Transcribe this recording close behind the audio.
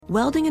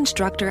Welding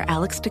instructor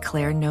Alex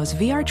DeClaire knows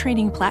VR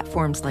training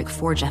platforms like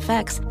Forge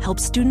FX help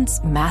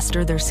students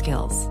master their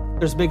skills.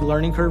 There's a big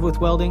learning curve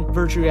with welding.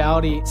 Virtual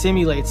reality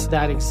simulates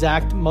that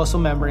exact muscle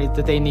memory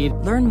that they need.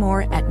 Learn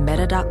more at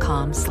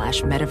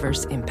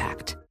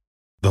meta.com/metaverseimpact.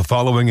 The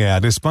following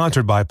ad is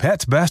sponsored by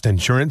Pets Best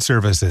Insurance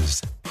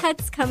Services.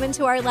 Pets come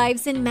into our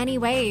lives in many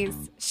ways.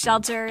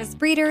 Shelters,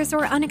 breeders,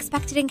 or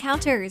unexpected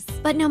encounters.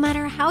 But no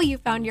matter how you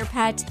found your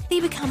pet, they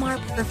become our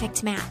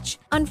perfect match.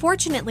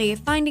 Unfortunately,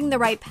 finding the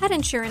right pet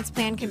insurance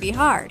plan can be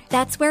hard.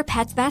 That's where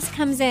Pets Best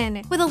comes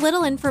in. With a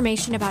little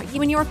information about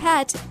you and your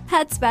pet,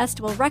 Pets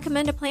Best will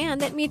recommend a plan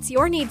that meets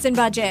your needs and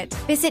budget.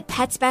 Visit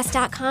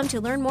PetsBest.com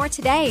to learn more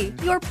today.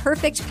 Your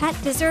perfect pet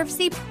deserves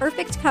the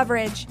perfect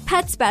coverage.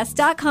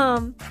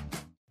 PetsBest.com.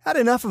 Had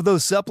enough of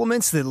those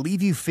supplements that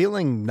leave you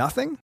feeling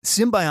nothing?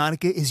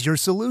 Symbiotica is your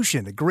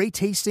solution to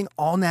great-tasting,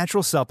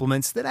 all-natural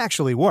supplements that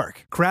actually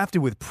work. Crafted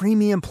with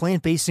premium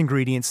plant-based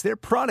ingredients, their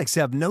products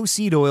have no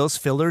seed oils,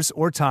 fillers,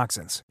 or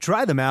toxins.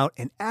 Try them out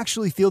and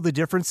actually feel the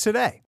difference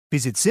today.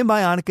 Visit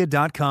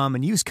Symbiotica.com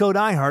and use code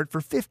IHEART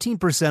for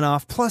 15%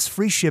 off plus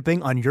free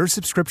shipping on your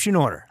subscription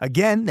order.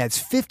 Again, that's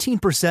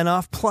 15%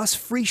 off plus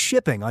free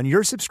shipping on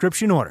your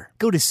subscription order.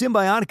 Go to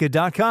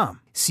Symbiotica.com.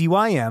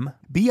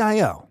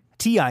 CYMBIOTIKA.com.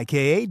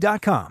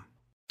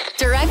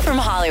 Direct from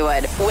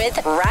Hollywood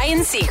with Ryan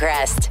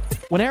Seacrest.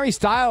 When Harry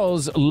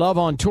Styles' Love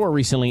on Tour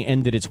recently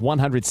ended its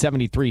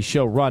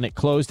 173-show run, it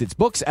closed its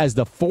books as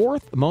the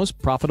fourth most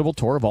profitable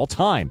tour of all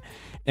time.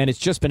 And it's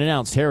just been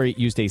announced Harry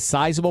used a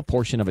sizable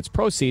portion of its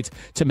proceeds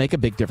to make a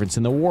big difference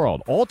in the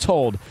world. All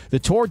told, the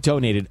tour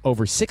donated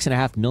over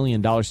 $6.5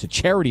 million to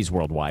charities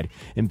worldwide,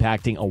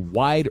 impacting a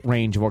wide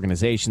range of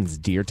organizations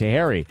dear to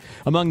Harry.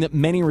 Among the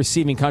many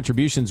receiving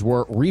contributions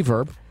were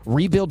Reverb,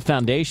 Rebuild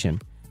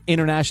Foundation,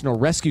 International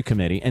Rescue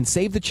Committee, and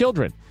Save the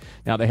Children.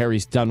 Now that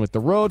Harry's done with the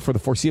road for the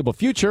foreseeable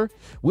future,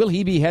 will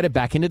he be headed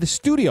back into the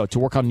studio to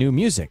work on new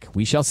music?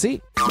 We shall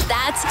see.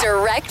 That's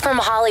Direct from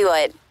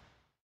Hollywood.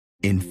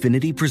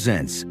 Infiniti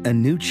presents a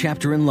new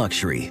chapter in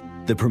luxury,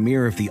 the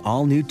premiere of the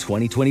all-new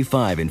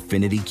 2025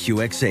 Infiniti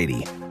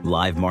QX80,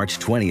 live March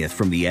 20th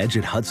from the Edge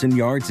at Hudson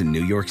Yards in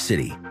New York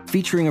City,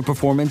 featuring a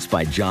performance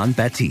by Jon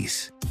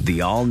Batiste.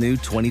 The all-new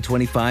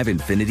 2025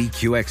 Infiniti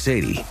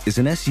QX80 is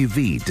an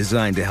SUV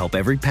designed to help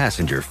every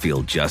passenger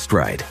feel just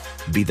right.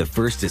 Be the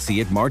first to see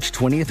it March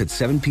 20th at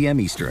 7 p.m.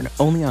 Eastern,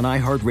 only on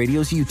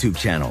iHeartRadio's YouTube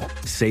channel.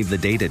 Save the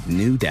date at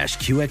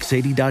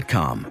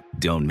new-QX80.com.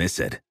 Don't miss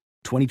it.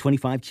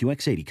 2025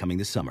 QX80 coming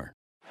this summer.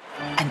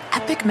 An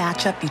epic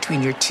matchup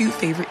between your two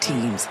favorite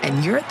teams,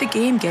 and you're at the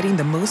game getting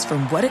the most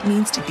from what it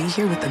means to be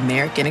here with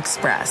American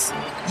Express.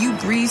 You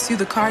breeze through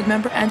the card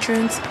member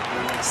entrance,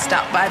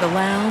 stop by the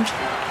lounge.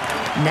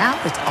 Now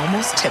it's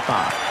almost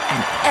tip-off,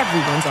 and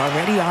everyone's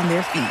already on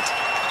their feet.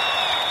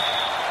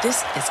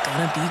 This is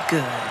gonna be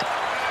good.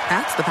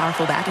 That's the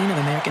powerful backing of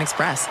American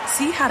Express.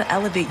 See how to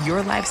elevate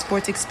your live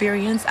sports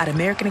experience at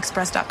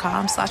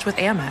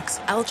americanexpress.com/withAmex.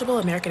 Eligible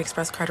American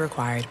Express card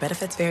required.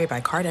 Benefits vary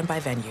by card and by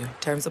venue.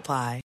 Terms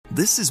apply.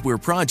 This is where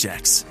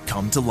projects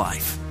come to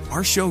life.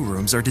 Our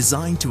showrooms are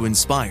designed to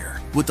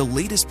inspire with the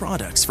latest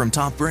products from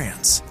top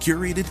brands,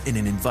 curated in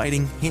an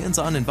inviting,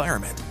 hands-on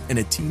environment, and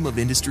a team of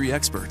industry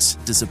experts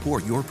to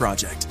support your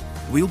project.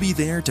 We'll be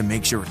there to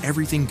make sure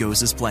everything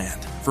goes as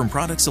planned, from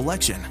product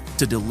selection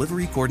to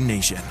delivery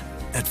coordination.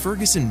 At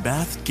Ferguson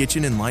Bath,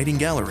 Kitchen and Lighting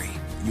Gallery,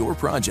 your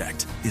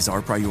project is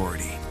our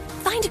priority.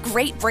 Find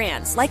great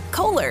brands like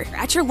Kohler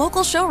at your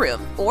local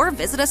showroom or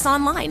visit us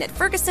online at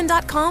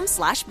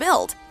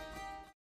ferguson.com/build.